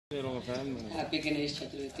Happy Ganesh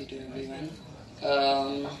Chaturthi to everyone.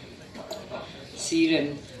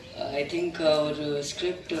 Siren, I think our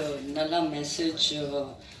script, nalla message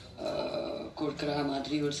kodukra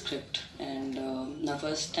madri or script, and na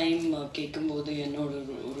first time kekkumbodhu ennoda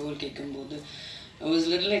role kekkumbodhu it was a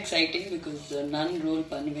little exciting because none role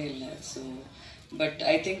panve illa. So but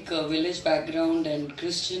I think village background and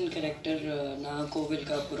Christian character na kovil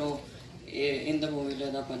ka appuram in the movie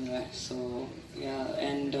la da pannuven. So yeah,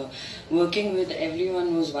 and working with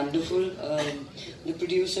everyone was wonderful. The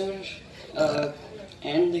producer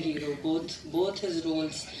and the hero, both his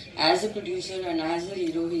roles as a producer and as a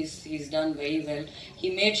hero, he's done very well.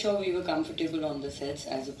 He made sure we were comfortable on the sets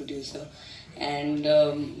as a producer. And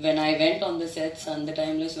when I went on the sets, on the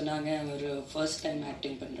time la sonanga our first time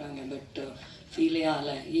acting pandranga, but feel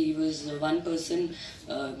ala. He was one person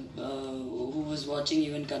who was watching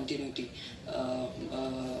even continuity,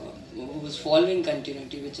 who was following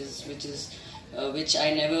continuity, which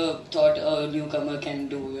I never thought a newcomer can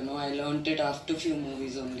do. You know, I learned it after few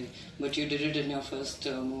movies only, but you did it in your first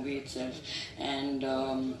movie itself. And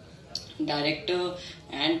director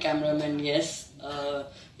and cameraman, yes.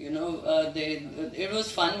 It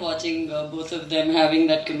was fun watching both of them having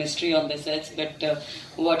that chemistry on the sets. But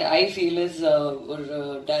what I feel is,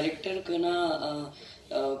 director kuna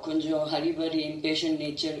konjam haribari impatient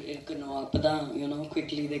nature irukano, appada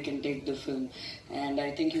quickly they can take the film, and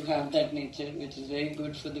I think you have that nature, which is very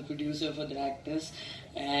good for the producer, for the actors,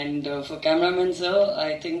 and for cameraman sir.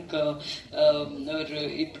 I think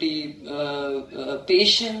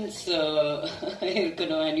patience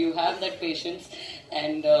irukano, and you have that patience,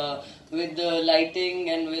 and with the lighting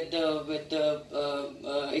and with the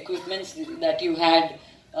equipments that you had,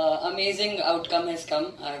 amazing outcome has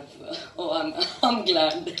come. I'm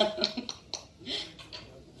glad.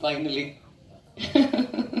 Finally.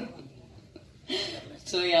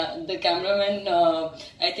 So yeah, the cameraman,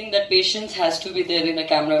 I think that patience has to be there in a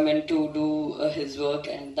cameraman to do his work,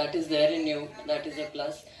 and that is there in you. That is a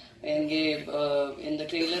plus. And in the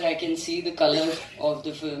trailer I can see the color of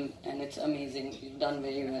the film, and it's amazing. You've done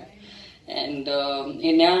very well. And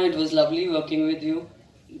Inya, it was lovely working with you.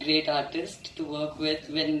 Great artist to work with.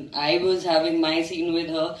 When I was having my scene with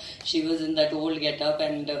her, she was in that old get-up,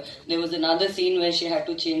 and there was another scene where she had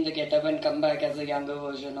to change the get-up and come back as a younger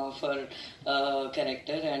version of her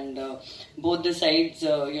character, and both the sides,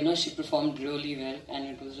 she performed really well, and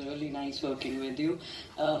it was really nice working with you.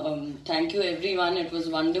 Thank you everyone. It was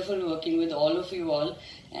wonderful working with all of you all.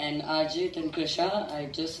 And Ajit and Krisha, I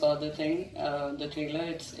just saw the thing, the trailer.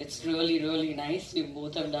 It's really, really nice. You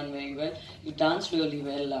both have done very well. You danced really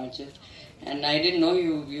well, Ajit. And I didn't know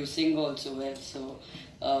you sing also well. So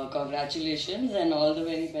congratulations and all the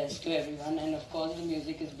very best to everyone. And of course the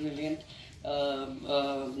music is brilliant.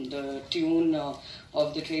 The tune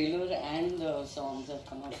of the trailer and the songs have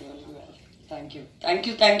come out really well. Thank you.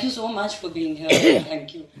 Thank you so much for being here.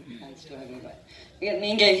 Thank you. Thanks to everyone.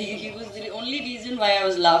 He was the only reason why I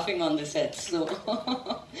was laughing on the set. So,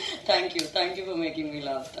 thank you for making me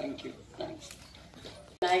laugh. Thank you. Thanks.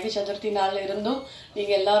 Nayaki Chaturthi naal irundum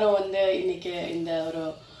neenga ellarum vandu innike inda oru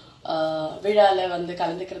விழால வந்து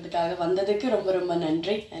கலந்துக்கிறதுக்காக வந்ததுக்கு ரொம்ப ரொம்ப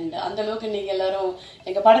நன்றி. And அந்த அளவுக்கு நீங்கள் எல்லாரும்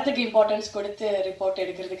எங்கள் படத்துக்கு இம்பார்ட்டன்ஸ் கொடுத்து ரிப்போர்ட்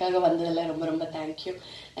எடுக்கிறதுக்காக வந்ததில் ரொம்ப ரொம்ப தேங்க்யூ.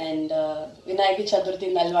 அண்ட் விநாயகி சதுர்த்தி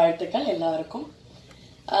நல்வாழ்த்துக்கள் எல்லாருக்கும்.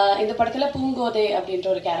 இந்த படத்தில் பூங்கோதை அப்படின்ற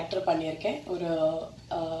ஒரு கேரக்டர் பண்ணியிருக்கேன். ஒரு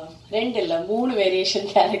 2 இல்லை 3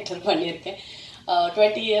 வேரியேஷன் கேரக்டர் பண்ணியிருக்கேன்.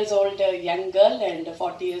 20 years old young girl and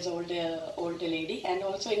 40 years old lady, and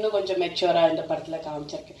also இன்னும் கொஞ்சம் மெச்சூரா இந்த படத்துல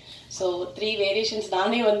காமிச்சிருக்கேன். So 3 variations.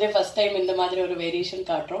 நானே வந்து ஃபர்ஸ்ட் டைம் இந்த மாதிரி ஒரு வேரியேஷன்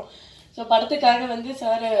காட்டுறோம். ஸோ படத்துக்காக வந்து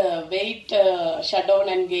sir wait shut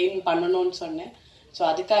down and gain பண்ணணும்னு சொன்னேன். ஸோ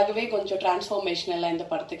அதுக்காகவே கொஞ்சம் டிரான்ஸ்ஃபார்மேஷனெல்லாம் இந்த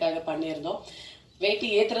படத்துக்காக பண்ணியிருந்தோம். வெயிட்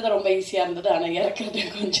ஏற்றுறது ரொம்ப ஈஸியாக இருந்தது, ஆனால் இறக்குறது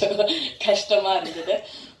கொஞ்சம் கஷ்டமாக இருந்தது.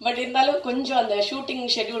 பட் இருந்தாலும் கொஞ்சம் அந்த ஷூட்டிங்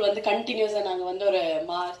ஷெட்யூல் வந்து கண்டினியூஸாக நாங்கள் வந்து ஒரு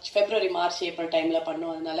ஃபெப்ரவரி மார்ச் ஏப்ரல் டைமில்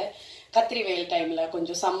பண்ணோம். அதனால கத்திரி வெயில் டைமில்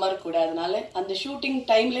கொஞ்சம் சம்மர் கூட, அதனால அந்த ஷூட்டிங்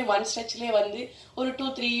டைம்லேயே ஒன் ஸ்ட்ரெச்லேயே வந்து ஒரு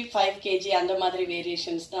 2-3-5 kg அந்த மாதிரி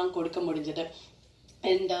வேரியேஷன்ஸ் தான் கொடுக்க முடிஞ்சது.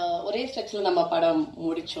 அண்ட் ஒரே ஸ்ட்ரெச்சில் நம்ம படம்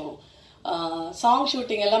முடித்தோம். சாங்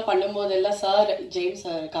ஷூட்டிங் எல்லாம் பண்ணும்போதெல்லாம் sir James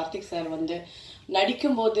sir Karthik sir வந்து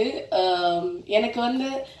நடிக்கும்போது எனக்கு வந்து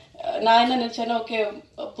நான் என்ன நினைச்சேன்னா, ஓகே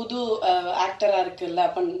புது ஆக்டரா இருக்குல்ல,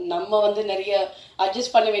 அப்ப நம்ம வந்து நிறைய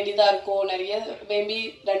அட்ஜஸ்ட் பண்ண வேண்டியதா இருக்கும், நிறைய மேபி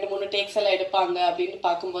 2-3 டேக்ஸ் எல்லாம் எடுப்பாங்க அப்படின்னு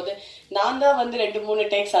பார்க்கும்போது நான் தான் வந்து 2-3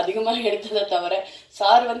 டேக்ஸ் அதிகமாக எடுத்ததை தவிர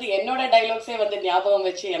சார் வந்து என்னோட டைலாக்ஸே வந்து ஞாபகம்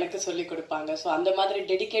வச்சு எனக்கு சொல்லி கொடுப்பாங்க. ஸோ அந்த மாதிரி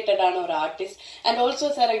டெடிக்கேட்டடான ஒரு ஆர்டிஸ்ட். அண்ட் ஆல்சோ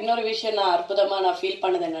சார் இன்னொரு விஷயம் நான் அற்புதமா நான் ஃபீல்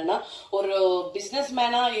பண்ணது என்னன்னா, ஒரு பிஸ்னஸ்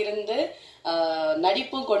மேனா இருந்து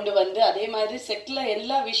நடிப்பும் கொண்டு வந்து அதே மாதிரி செட்ல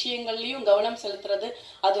எல்லா விஷயங்கள்லயும் கவனம் செலுத்துறது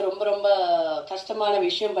அது ரொம்ப ரொம்ப கஷ்டமான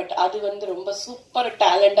விஷயம். பட் அது வந்து ரொம்ப சூப்பர்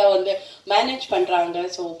டேலண்டா வந்து மேனேஜ் பண்றாங்க.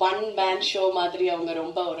 ஸோ ஒன் மேன் ஷோ மாதிரி அவங்க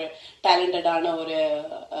ரொம்ப ஒரு டேலண்டடான ஒரு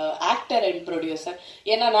ஆக்டர் அண்ட் ப்ரொடியூசர்.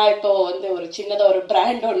 ஏன்னா நான் இப்போ வந்து ஒரு சின்னதா ஒரு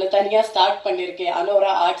பிராண்ட் ஒன்று தனியா ஸ்டார்ட் பண்ணிருக்கேன்,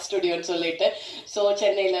 அனோரா ஆர்ட் ஸ்டுடியோன்னு சொல்லிட்டு. ஸோ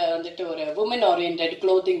சென்னையில வந்துட்டு ஒரு woman oriented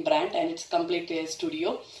clothing brand and it's complete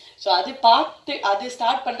studio. So அது பார்த்து அது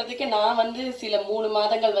ஸ்டார்ட் பண்றதுக்கு நான் வந்து சில 3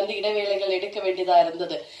 மாதங்கள் வந்து இடைவேளைகள் எடுக்க வேண்டியதா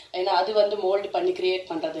இருந்தது. ஏன்னா அது வந்து மோல்டு பண்ணி கிரியேட்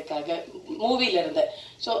பண்றதுக்காக மூவில இருந்தேன்.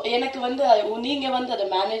 ஸோ எனக்கு வந்து நீங்க வந்து அதை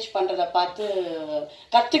மேனேஜ் பண்றதை பார்த்து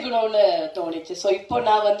கத்துக்கணும்னு தோணுச்சு. ஸோ இப்போ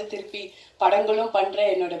நான் வந்து திருப்பி படங்களும்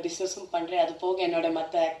பண்றேன், என்னோட பிசினஸும் பண்றேன். அது போக என்னோட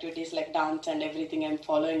மற்ற activities like dance and every thing I'm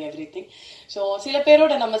following every thing. So சில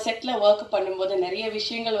பேரோட நம்ம செட்ல ஒர்க் பண்ணும்போது நிறைய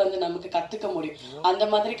விஷயங்கள் வந்து நமக்கு கத்துக்க முடியும். அந்த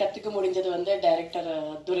மாதிரி கத்துக்க முடிஞ்சது வந்து டைரக்டர்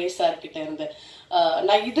துரை சார் கிட்ட இருந்து.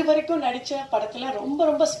 நான் இது வரைக்கும் நடிச்ச படத்துல ரொம்ப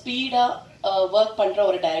ரொம்ப ஸ்பீடா ஒர்க் பண்ற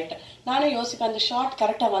ஒரு டைரக்டர். நானே யோசிப்பேன், அந்த ஷார்ட்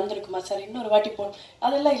கரெக்டா வந்திருக்குமா சார், இன்னொரு வாட்டி போகணும்.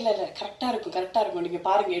 அதெல்லாம் இல்ல கரெக்டா இருக்கும், நீங்க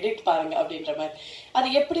பாருங்க, எடிட் பாருங்க அப்படின்ற மாதிரி. அது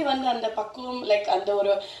எப்படி வந்து அந்த பக்குவம் லைக் அந்த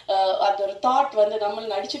ஒரு தாட் வந்து நம்ம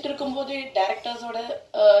நடிச்சுட்டு இருக்கும் போது டைரக்டர்ஸோட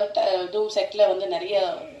இதுவும் செட்ல வந்து நிறைய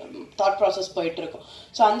தாட் ப்ராசஸ் போயிட்டு இருக்கும்.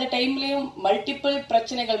 ஸோ அந்த டைம்லயும் மல்டிபிள்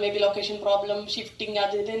பிரச்சனைகள், மேபி லொகேஷன் ப்ராப்ளம், ஷிஃப்டிங்,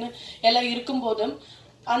 அது இதுன்னு எல்லாம் இருக்கும் போதும்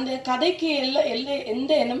அந்த கதைக்கு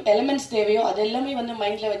எந்த எலிமெண்ட்ஸ் தேவையோ அது எல்லாமே வந்து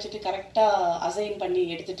மைண்ட்ல வச்சுட்டு கரெக்டா அசைன் பண்ணி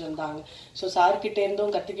எடுத்துட்டு இருந்தாங்க. ஸோ சார்கிட்ட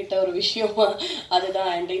இருந்தும் கத்துக்கிட்ட ஒரு விஷயமா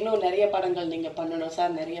அதுதான். அண்ட் இன்னும் நிறைய படங்கள் நீங்க பண்ணணும்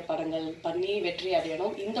சார், நிறைய படங்கள் பண்ணி வெற்றி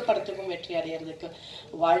அடையணும். இந்த படத்துக்கும் வெற்றி அடையிறதுக்கு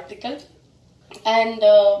வாழ்த்துக்கள். அண்ட்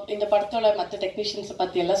இந்த படத்தோட மற்ற டெக்னீஷியன்ஸை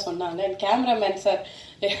பத்தி எல்லாம் சொன்னாங்க. அண்ட் கேமராமேன் சார்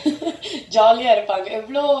ஜாலியா இருப்பாங்க.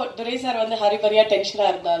 எவ்வளோ துரை சார் வந்து ஹரிபரியா டென்ஷனா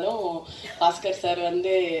இருந்தாலும் பாஸ்கர் சார்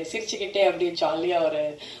வந்து சிரிச்சுக்கிட்டே அப்படியே ஜாலியா ஒரு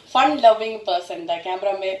ஃபன் லவ்விங் பர்சன் தான்.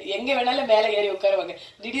 கேமராமேன் எங்க வேணாலும் மேலே ஏறி உட்காருவாங்க.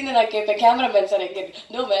 திடீர்னு நான் கேட்பேன், கேமராமேன் சார் எங்க இருக்கு,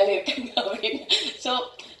 இதோ மேலே இருக்காங்க அப்படின்னு. ஸோ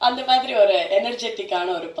அந்த மாதிரி ஒரு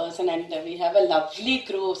எனர்ஜெட்டிக்கான ஒரு person. And we have a lovely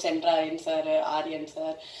crew. Sendrayan sir, Aryan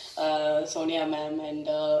sir, Sonia ma'am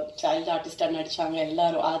and child ஆர்டிஸ்டா நடிச்சாங்க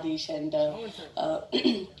எல்லாரும், ஆதிஷ் அண்ட்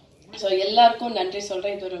ஸோ எல்லாருக்கும் நன்றி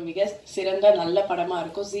சொல்றேன். இது ஒரு மிக சிறந்த நல்ல படமா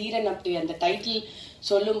இருக்கும். சீரன் அப்படி அந்த டைட்டில்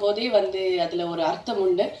சொல்லும் போதே வந்து அதுல ஒரு அர்த்தம்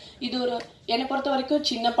உண்டு. இது ஒரு என்னை பொறுத்த வரைக்கும்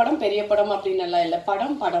சின்ன படம் பெரிய படம் அப்படின்னு எல்லாம் இல்லை,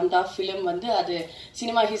 படம் தான். ஃபிலிம் வந்து அது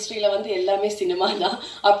சினிமா ஹிஸ்டரியில வந்து எல்லாமே சினிமா தான்,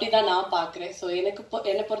 அப்படிதான் நான் பாக்குறேன். ஸோ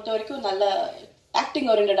என்னை பொறுத்த வரைக்கும் நல்ல ஆக்டிங்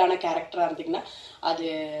ஓரியன்டான கேரக்டரா இருந்தீங்கன்னா அது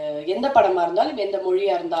எந்த படமா இருந்தாலும் எந்த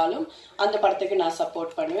மொழியா இருந்தாலும் அந்த படத்துக்கு நான்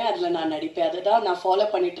சப்போர்ட் பண்ணுவேன், அதுல நான் நடிப்பேன். அதுதான் நான் ஃபாலோ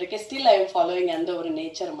பண்ணிட்டு இருக்கேன். ஸ்டில் ஐ எம் ஃபாலோயிங் அந்த ஒரு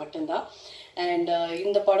நேச்சர் மட்டும்தான். அண்ட்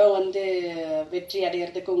இந்த படம் வந்து வெற்றி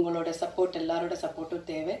அடையிறதுக்கு உங்களோட சப்போர்ட், எல்லாரோட சப்போர்ட்டும்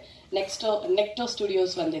தேவை. நெக்ஸ்டோ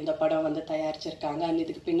ஸ்டுடியோஸ் வந்து இந்த படம் வந்து தயாரிச்சிருக்காங்க. அண்ட்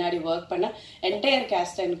இதுக்கு பின்னாடி ஒர்க் பண்ண entire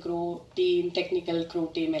caste and crew team, technical crew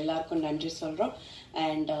team எல்லாருக்கும் நன்றி சொல்றோம்.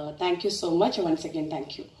 And thank you so much once again.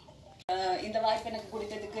 Thank you. இந்த வாய்ப்பு எனக்கு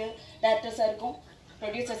கொடுத்ததுக்கு டைரக்டர் சாருக்கும்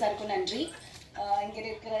ப்ரொடியூசர் சாருக்கும் நன்றி. இங்கே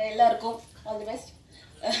இருக்கிற எல்லாருக்கும் ஆல் தி பெஸ்ட்.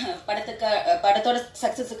 படத்தோட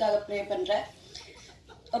சக்ஸஸுக்காக ப்ரே பண்ணுறேன்.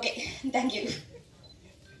 Okay, thank you.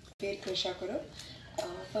 பேர் கிருஷா குரு.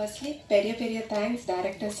 ஃபர்ஸ்ட்லி பெரிய தேங்க்ஸ்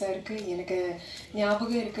டைரக்டர் சாருக்கு. எனக்கு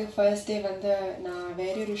ஞாபகம் இருக்குது, ஃபர்ஸ்ட் டே வந்து நான்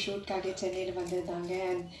வேற ஒரு ஷூட்காக சென்னையில் வந்திருந்தாங்க.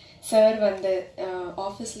 அண்ட் சார் வந்து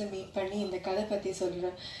ஆஃபீஸில் மீட் பண்ணி இந்த கதை பற்றி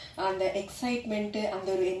சொல்கிறேன். அந்த எக்ஸைட்மெண்ட்டு, அந்த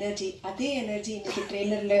ஒரு எனர்ஜி, அதே எனர்ஜி இன்னைக்கு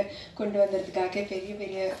ட்ரெய்லரில் கொண்டு வந்ததுக்காக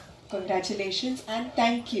பெரிய கங்க்ராச்சுலேஷன்ஸ் அண்ட்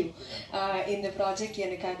தேங்க்யூ. இந்த ப்ராஜெக்ட்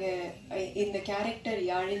எனக்காக இந்த கேரக்டர்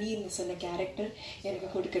யாழினின்னு சொன்ன கேரக்டர் எனக்கு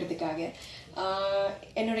கொடுக்கறதுக்காக.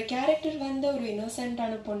 என்னோட கேரக்டர் வந்து ஒரு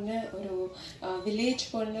இன்னோசென்ட்டான பொண்ணு, ஒரு வில்லேஜ்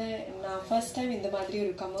பொண்ணு. நான் ஃபர்ஸ்ட் டைம் இந்த மாதிரி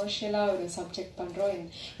ஒரு கமர்ஷியலாக ஒரு சப்ஜெக்ட் பண்ணுறோம்.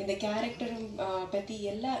 இந்த கேரக்டரும் பற்றி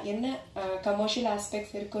என்ன கமர்ஷியல்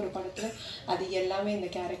ஆஸ்பெக்ட்ஸ் இருக்குது ஒரு படத்தில், அது எல்லாமே இந்த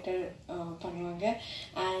கேரக்டர் பண்ணுவாங்க.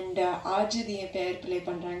 அண்ட் ஆஜித் என் பேர் ப்ளே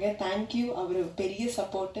பண்ணுறாங்க. தேங்க்யூ, அவர் பெரிய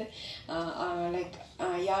சப்போர்ட்டு. லைக்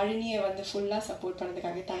யாழினியை வந்து ஃபுல்லாக சப்போர்ட்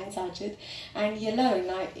பண்ணதுக்காக தேங்க்ஸ் ஆஜித். அண்ட்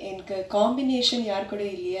எல்லாரும் எனக்கு காம்பினேஷன் யார் கூட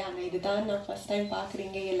இல்லையே, ஆனால் இதுதான் நான் ஃபர்ஸ்ட் டைம்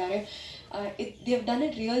பார்க்குறீங்க எல்லாரும். They've done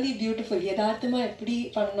it really beautiful. யதார்த்தமாக எப்படி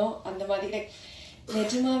பண்ணோம் அந்த மாதிரி, லைக்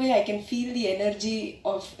நிஜமாவே I can feel the energy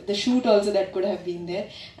of the shoot also that good have been there.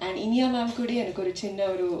 And Iniya ma'am கூட எனக்கு ஒரு சின்ன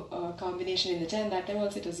ஒரு காம்பினேஷன் இருந்துச்சு. And that time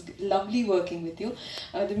also it was lovely working with you.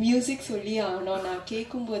 அது மியூசிக் சொல்லி ஆனோம், நான்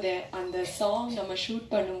கேட்கும் போதே அந்த சாங் நம்ம ஷூட்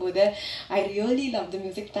பண்ணும்போது I really love the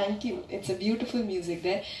music. Thank you, it's a beautiful music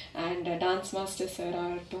there. And dance master sir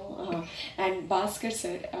ஆகட்டும், அண்ட் பாஸ்கர்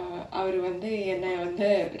சார், அவர் வந்து என்னை வந்து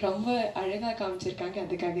ரொம்ப அழகாக காமிச்சிருக்காங்க,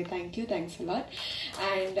 அதுக்காக thank you, thanks a lot.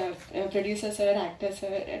 And producer sir, actor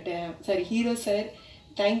sir, sorry hero sir,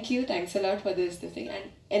 thanks a lot for this thing and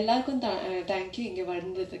எல்லாருக்கும் thank you இங்கே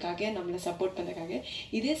வந்ததுக்காக நம்மளை சப்போர்ட் பண்ணதுக்காக.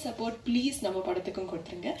 இதே சப்போர்ட் ப்ளீஸ் நம்ம படத்துக்கும்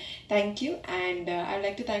கொடுத்துருங்க. Thank you and I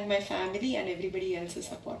like to thank my family and everybody else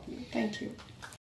support me. Thank you.